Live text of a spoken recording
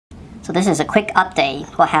So this is a quick update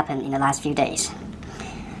what happened in the last few days.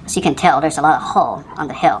 As you can tell, there's a lot of hole on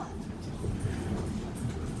the hill.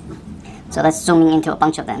 So let's zoom into a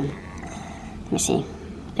bunch of them. Let me see.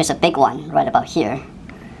 There's a big one right about here.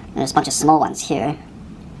 And there's a bunch of small ones here.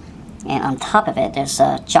 And on top of it, there's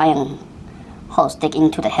a giant holes dig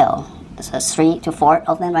into the hill. There's 3 to 4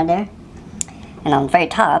 of them right there. And on the very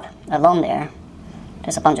top, along there,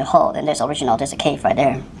 there's a bunch of holes. And there's a cave right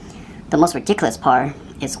there. The most ridiculous part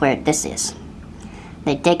is where this is.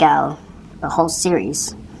 They dig out a whole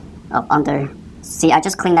series of under. See, I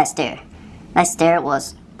just cleaned that stair. That stair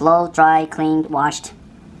was blow, dry, cleaned, washed.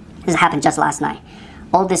 This happened just last night.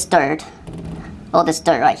 All this dirt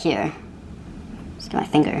right here. Just get my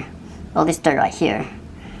finger. All this dirt right here,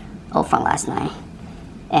 all from last night.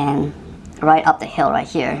 And right up the hill right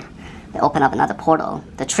here, they open up another portal.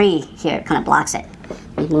 The tree here kind of blocks it.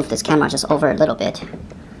 We move this camera just over a little bit.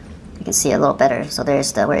 You can see it a little better. So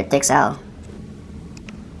there's where it digs out.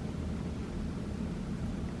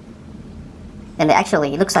 And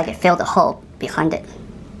it looks like it filled the hole behind it.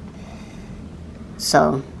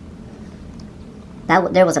 So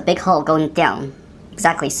there was a big hole going down,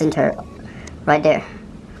 exactly center, right there.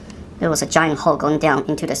 There was a giant hole going down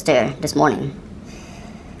into the stair this morning.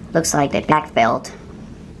 Looks like they backfilled,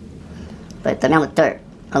 but the amount of dirt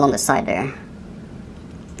along the side there,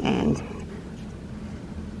 and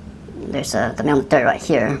there's the amount of dirt right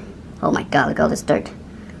here. Oh my God! Look at all this dirt.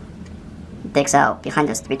 Digs out behind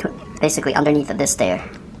us, basically underneath of this stair,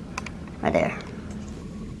 right there.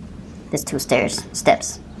 There's 2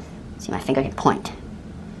 steps. See, my finger can point.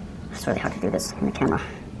 It's really hard to do this in the camera.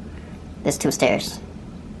 There's 2 stairs.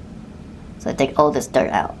 So dig all this dirt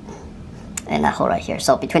out. And that hole right here.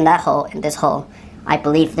 So between that hole and this hole, I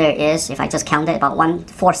believe there is, if I just counted, about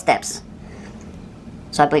 4 steps.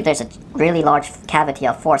 So I believe there's a really large cavity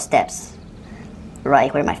of 4 steps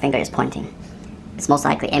right where my finger is pointing. It's most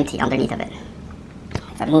likely empty underneath of it.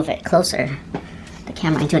 If I move it closer, the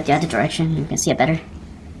camera into the other direction, you can see it better.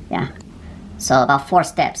 Yeah. So about 4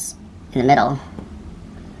 steps in the middle.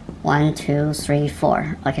 1, 2, 3,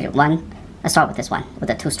 4. Okay, let's start with this one, with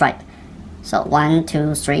the 2 stripe. So 1,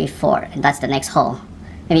 2, 3, 4, and that's the next hole.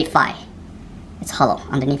 Maybe 5. It's hollow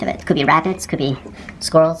underneath of it. Could be rabbits, could be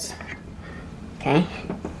squirrels. Okay.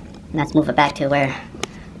 And let's move it back to where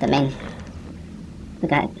the main.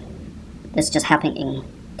 Look at it. This just happened in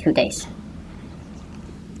 2 days.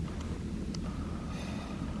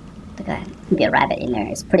 Look at it. Could be a rabbit in there.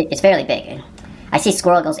 It's fairly big. I see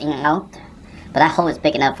squirrel goes in and out, but that hole is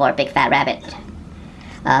big enough for a big fat rabbit.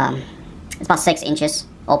 It's about 6 inches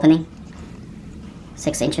opening.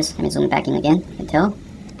 6 inches. Let me zoom back in again. You can tell.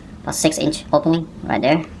 About 6-inch opening right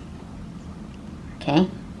there. Okay.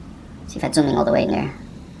 See if I zoom in all the way in there.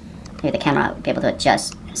 Maybe the camera will be able to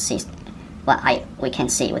adjust and see what we can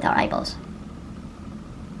see with our eyeballs.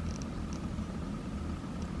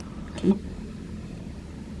 Okay.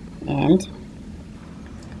 And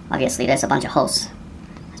obviously there's a bunch of holes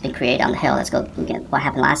that's been created on the hill. Let's go look at what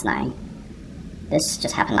happened last night. This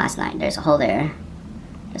just happened last night. There's a hole there.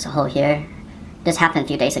 There's a hole here. This happened a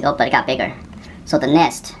few days ago, but it got bigger. So the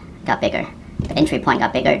nest got bigger. The entry point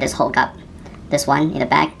got bigger. This hole got, this one in the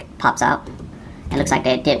back pops out. It looks like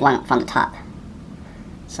they did one from the top.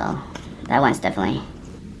 So that one's definitely,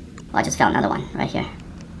 well, I just found another one right here.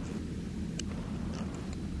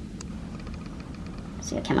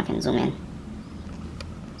 See if the camera can zoom in.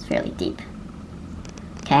 It's fairly deep.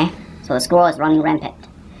 Okay, so the squirrel is running rampant.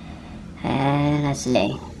 And let's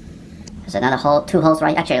see. There's another hole, 2 holes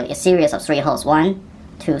right, actually a series of 3 holes. 1,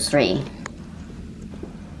 2, 3.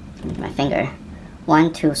 My finger.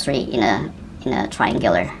 1, 2, 3 in a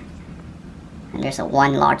triangular. And there's a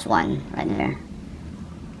 1 large one right there.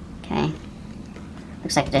 Okay.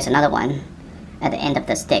 Looks like there's another one at the end of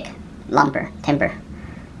the stick. Timber.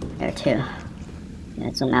 There too.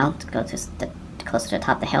 Let's zoom out, go to close to the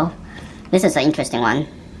top of the hill. This is an interesting one.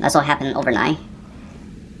 That's all happened overnight.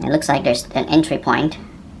 And it looks like there's an entry point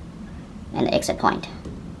and an exit point.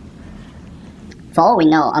 For all we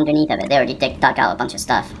know, underneath of it, they already dug out a bunch of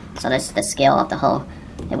stuff. So this is the scale of the hole.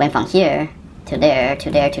 It went from here to there, to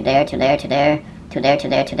there, to there, to there, to there, to there, to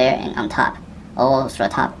there, to there, and on top. All through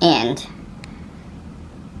the top and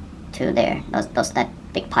to there. That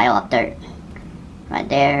big pile of dirt. Right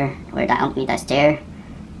there, where underneath that stair.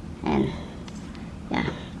 And yeah.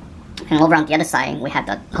 And over on the other side, we have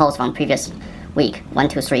the holes from previous week. 1,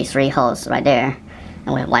 2, 3 holes right there.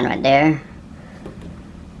 And we have 1 right there.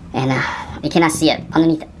 And you cannot see it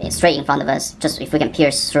underneath, straight in front of us. Just if we can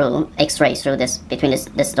pierce through, x-ray through this, between this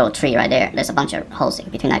little tree right there. There's a bunch of holes in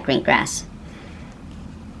between that green grass.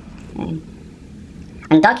 Okay.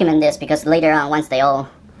 And document this because later on, once they all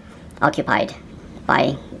occupied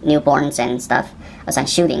by newborns and stuff. As I'm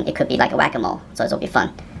shooting, it could be like a whack-a-mole, so it'll be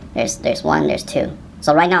fun. There's one, there's two.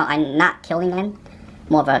 So right now I'm not killing them,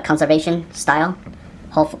 more of a conservation style.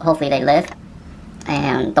 Hopefully they live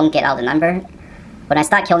and don't get out of the number. When I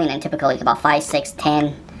start killing them, typically it's about 5, 6,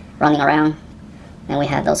 10 running around. And we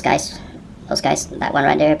have those guys, that one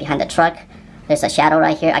right there behind the truck. There's a shadow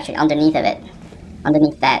right here, actually underneath of it.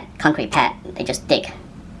 Underneath that concrete pad, they just dig.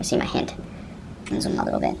 You see my hand? Let me zoom out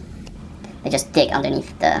a little bit. They just dig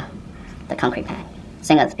underneath the concrete pad.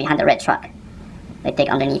 Same as behind the red truck. They dig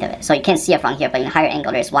underneath of it. So you can't see it from here, but in a higher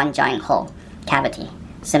angle, there's one giant hole, cavity,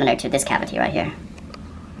 similar to this cavity right here.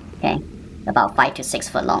 Okay, about 5 to 6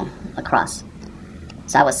 foot long across.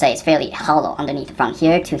 So I would say it's fairly hollow underneath, from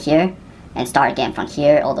here to here, and start again from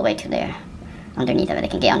here all the way to there. Underneath of it, they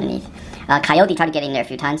can get underneath. Coyote tried to get in there a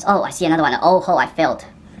few times. Oh, I see another one. Oh, hole I failed.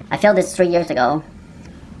 I failed this 3 years ago.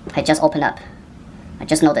 I just opened up. I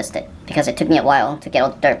just noticed it because it took me a while to get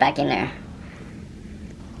all the dirt back in there.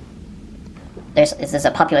 This is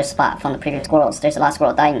a popular spot from the previous squirrels. There's a lot of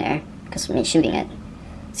squirrel dying there because of me shooting it.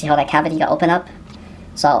 See how that cavity got opened up?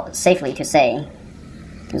 So, safely to say,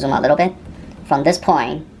 zoom out a little bit, from this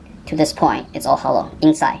point to this point, it's all hollow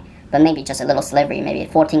inside, but maybe just a little slivery, maybe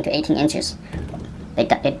 14 to 18 inches. They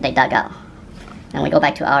dug out. And we go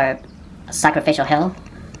back to our sacrificial hill,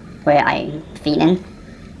 where I feed in,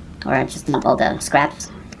 or just dump all the scraps,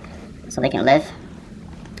 so they can live.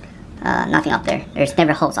 Nothing up there. There's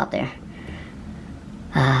never holes up there.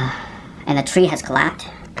 And the tree has collapsed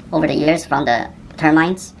over the years from the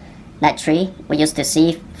termites. That tree we used to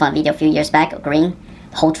see from a video a few years back, green,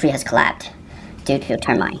 the whole tree has collapsed due to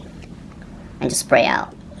termite. And just spray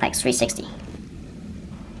out like 360.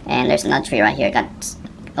 And there's another tree right here, got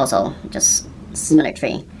also just similar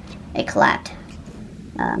tree. It collapsed.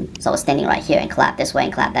 So I was standing right here and collapsed this way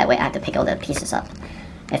and collapsed that way. I had to pick all the pieces up.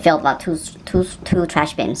 It filled about two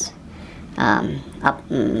trash bins, up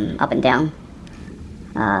and down.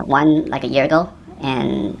 One like a year ago,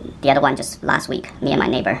 and the other one just last week. Me and my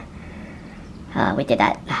neighbor, we did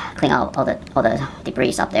that, clean out all the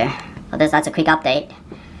debris up there. So that's a quick update.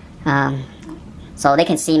 So they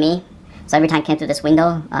can see me. So every time I came through this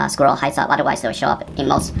window, squirrel hides up. Otherwise, they'll show up in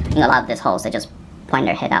a lot of these holes. They just point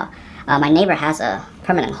their head out. My neighbor has a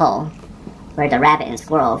permanent hole where the rabbit and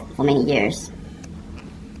squirrel for many years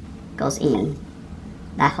goes in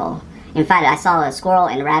that hole. In fact, I saw a squirrel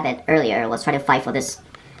and rabbit earlier was trying to fight for this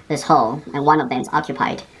hole, and one of them is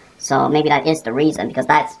occupied. So maybe that is the reason, because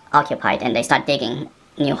that's occupied, and they start digging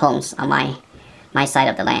new homes on my side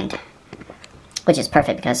of the land, which is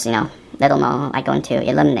perfect because, you know, they don't know I'm going to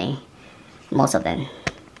eliminate most of them.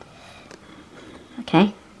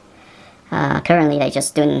 Okay. Currently, they're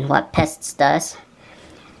just doing what pests does.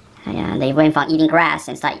 They went from eating grass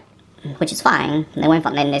and start, which is fine.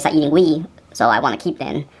 Then they start eating weed. So I want to keep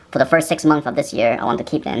them for the first 6 months of this year. I want to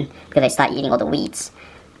keep them because they start eating all the weeds.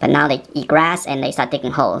 But now they eat grass and they start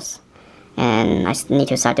digging holes. And I need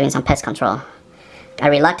to start doing some pest control.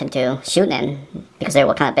 I'm reluctant to shoot them because they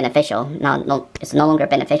were kind of beneficial. Now it's no longer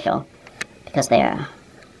beneficial because they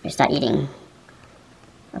start eating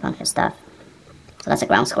a bunch of stuff. So that's a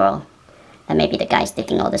ground squirrel. And maybe the guy's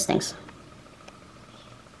digging all these things.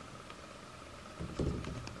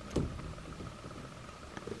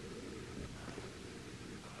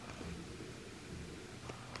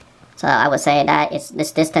 So I would say that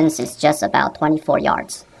this distance is just about 24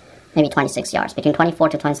 yards, maybe 26 yards, between 24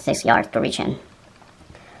 to 26 yards to reach in.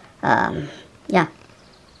 Yeah,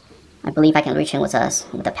 I believe I can reach in with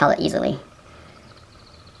a pellet easily.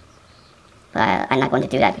 But I'm not going to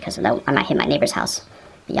do that because I might hit my neighbor's house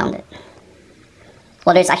beyond it.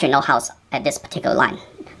 Well, there's actually no house at this particular line.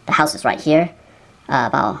 The house is right here,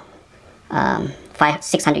 about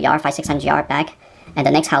 500-600 yards back, and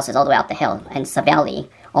the next house is all the way up the hill, and it's a valley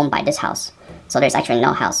owned by this house. So there's actually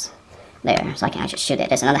no house there, so I can actually shoot it.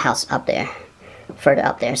 There's another house up there, further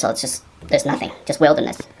up there, so it's just, there's nothing, just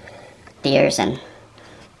wilderness. Deers and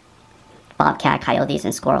bobcat, coyotes,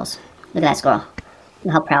 and squirrels. Look at that squirrel.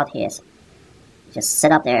 Look how proud he is. Just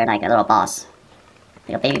sit up there like a little boss,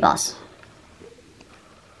 like a baby boss.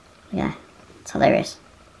 Yeah, it's hilarious.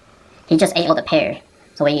 He just ate all the pear.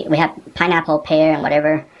 So we have pineapple, pear, and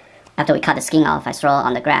whatever. After we cut the skin off, I throw it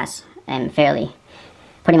on the grass, and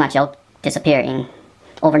pretty much it'll disappear in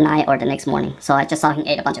overnight or the next morning. So I just saw him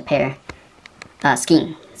ate a bunch of pear,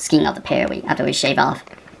 skin of the pear after we shave off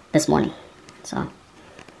this morning. So,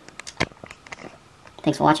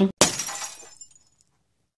 thanks for watching.